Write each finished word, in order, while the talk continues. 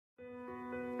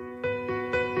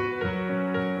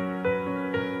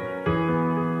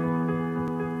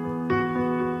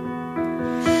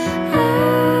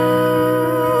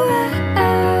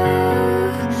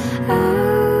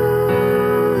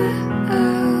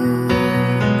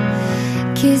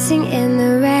kissing in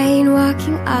the rain,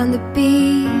 walking on the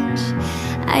beach.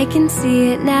 I can see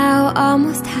it now,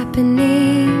 almost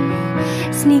happening.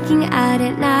 Sneaking out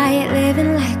at night,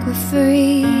 living like we're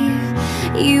free.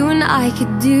 You and I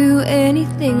could do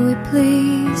anything we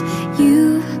please.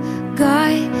 You've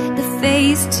got the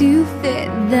face to fit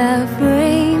the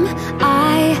frame.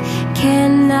 I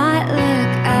cannot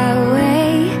look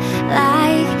away.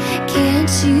 Like,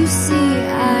 can't you see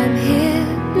I'm hypnotized?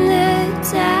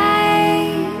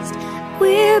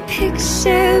 We're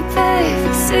picture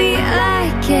perfect, sweet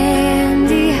like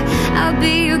candy. I'll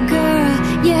be your girl,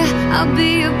 yeah, I'll be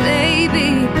your baby.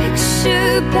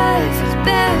 Picture perfect,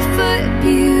 barefoot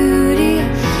beauty.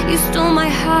 You stole my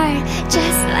heart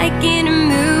just like in a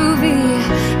movie.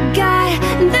 Got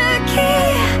the key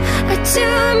to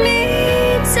me.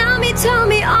 Tell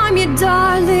me I'm your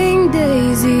darling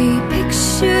daisy.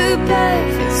 Picture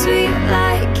perfect, sweet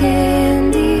like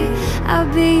candy. I'll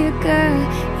be your girl,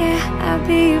 yeah, I'll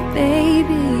be your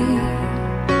baby.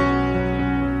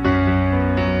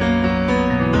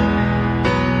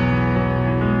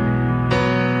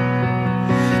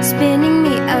 Spinning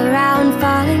me around,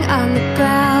 falling on the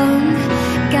ground.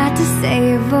 Got to say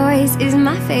your voice is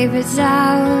my favorite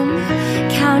sound.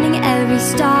 Counting every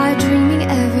star, dreaming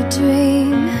every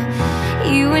dream.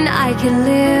 You and I could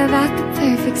live out the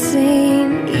perfect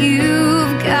scene.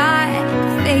 You've got the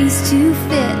face to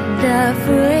fit the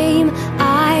frame.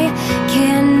 I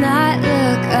cannot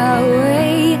look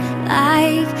away.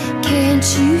 Like, can't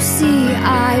you see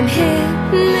I'm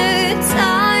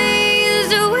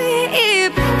hypnotized? We're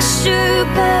picture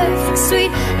perfect,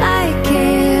 sweet like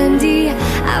candy.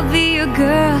 I'll be your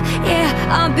girl, yeah,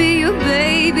 I'll be your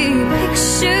baby.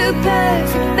 Picture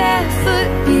perfect, barefoot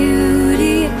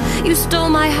beauty. You stole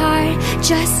my heart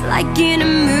just like in a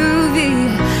movie.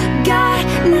 Got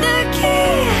the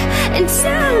key and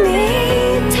tell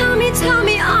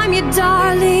me I'm your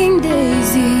darling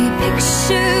daisy.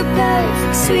 Picture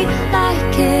perfect, sweet like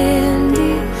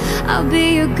candy. I'll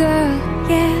be your girl,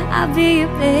 yeah, I'll be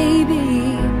your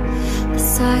baby. I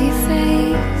saw your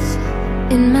face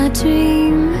in my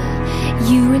dream.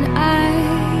 You and I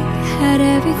had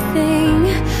everything.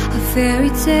 A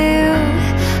fairy tale,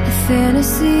 a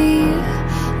fantasy.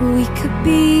 We could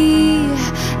be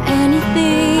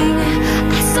anything.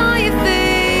 I saw your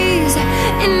face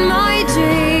in my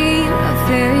dream. A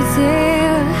fairy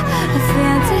tale, a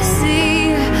fantasy.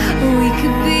 We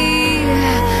could be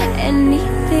anything.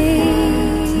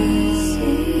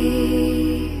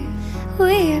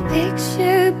 We're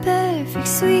picture perfect,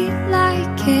 sweet like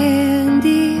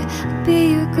candy. I'll be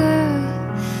your girl,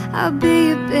 I'll be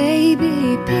your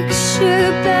baby.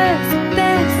 Picture perfect,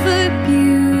 barefoot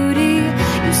beauty.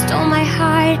 You stole my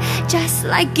heart just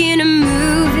like in a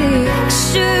movie.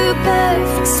 Picture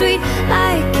perfect, sweet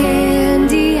like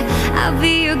candy. I'll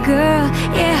be your girl,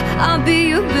 yeah, I'll be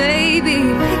your baby.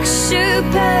 Picture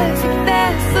perfect,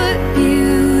 barefoot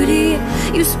beauty.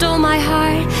 You stole my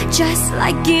heart just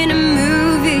like in a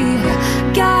movie.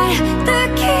 Got the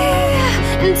key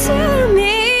and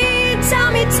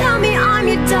tell me I'm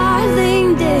your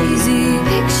darling daisy.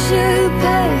 Picture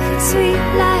perfect, sweet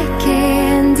like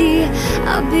candy.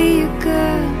 I'll be your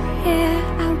girl,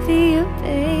 yeah, I'll be your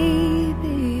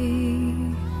baby.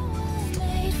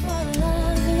 Made for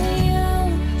loving you.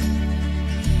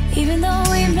 Even though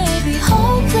we may be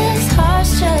hopeless,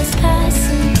 hearts just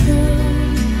passing through.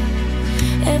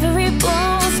 Every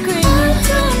bone screaming, I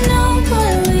don't know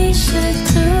what we should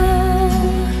do.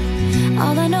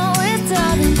 All I know is,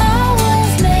 darling, I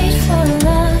was made for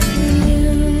loving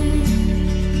you.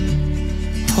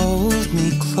 Hold me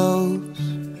close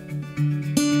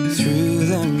through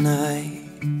the night.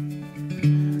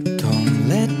 Don't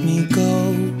let me go.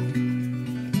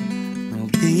 I'll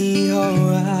be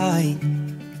alright.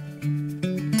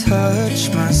 Touch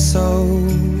my soul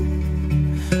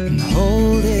and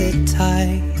hold it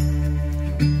tight.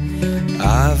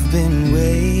 I've been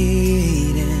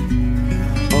waiting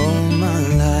all my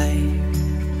life.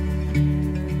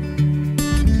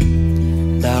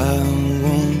 I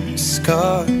won't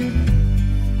scar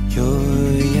your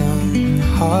young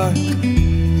heart.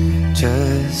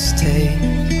 Just take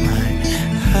my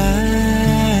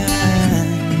hand.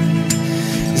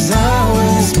 'Cause I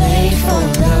was made for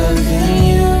loving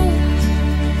you.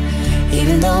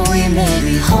 Even though we may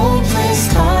be hopeless,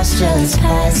 hearts just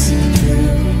passing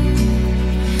through.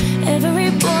 Every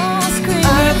bone screaming, I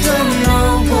don't know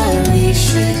what we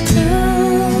should do.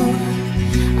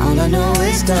 All I know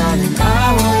is, darling, I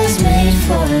was made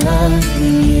for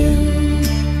loving you.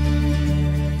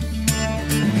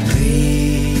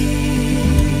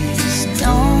 Please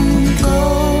don't go.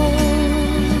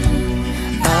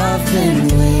 I've been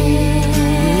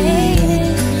waiting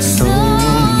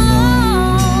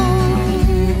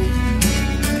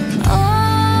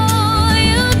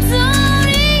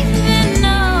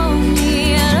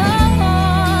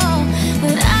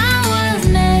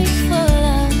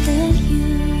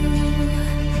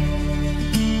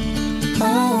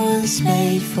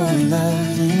for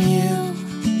loving you.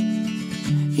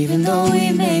 Even though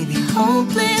we may be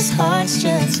hopeless, hearts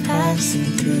just passing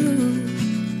through.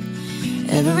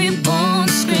 Every bone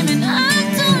screaming, I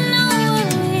don't know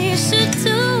what we should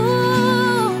do.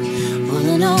 All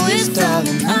I know is,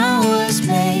 darling, I was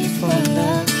made for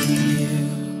loving you.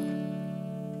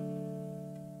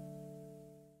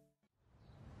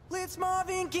 Let's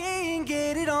Marvin Gaye and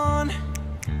get it on.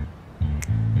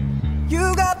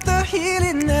 You got the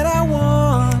healing that I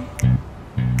want,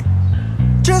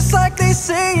 just like they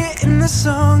say it in the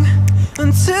song.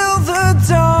 Until the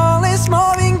dawn, let's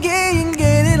Marvin Gaye and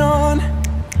get it on.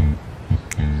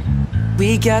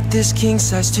 We got this king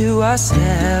size to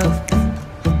ourselves.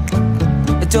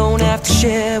 I don't have to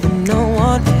share with no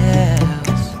one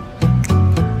else.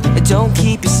 Don't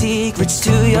keep your secrets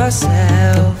to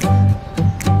yourself.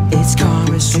 It's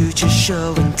karma's future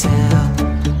show and tell.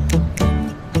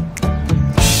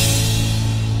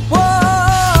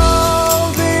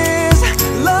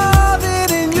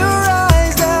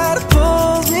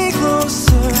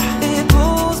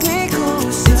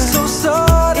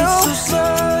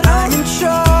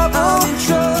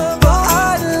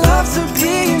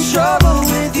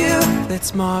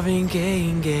 Let's Marvin Gaye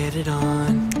and get it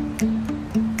on.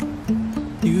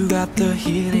 You got the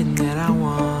healing that I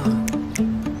want,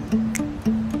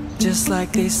 just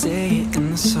like they say it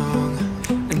in the song.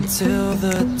 Until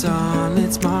the dawn,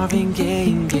 let's Marvin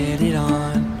Gaye and get it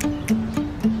on.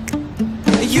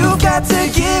 You got to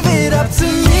give it up to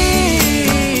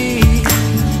me.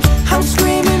 I'm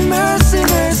screaming mercy,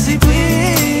 mercy,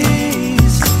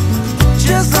 please,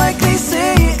 just like they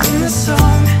say it in the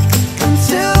song.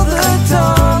 Until the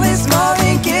dawn, let's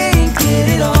Marvin Gaye and get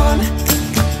it on.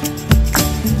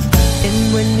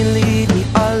 And when you leave me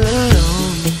all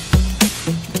alone,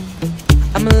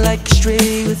 I'm like a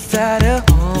stray without a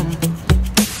home.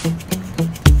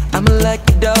 I'm like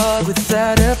a dog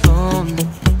without a bone.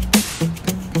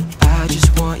 I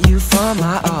just want you for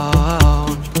my all.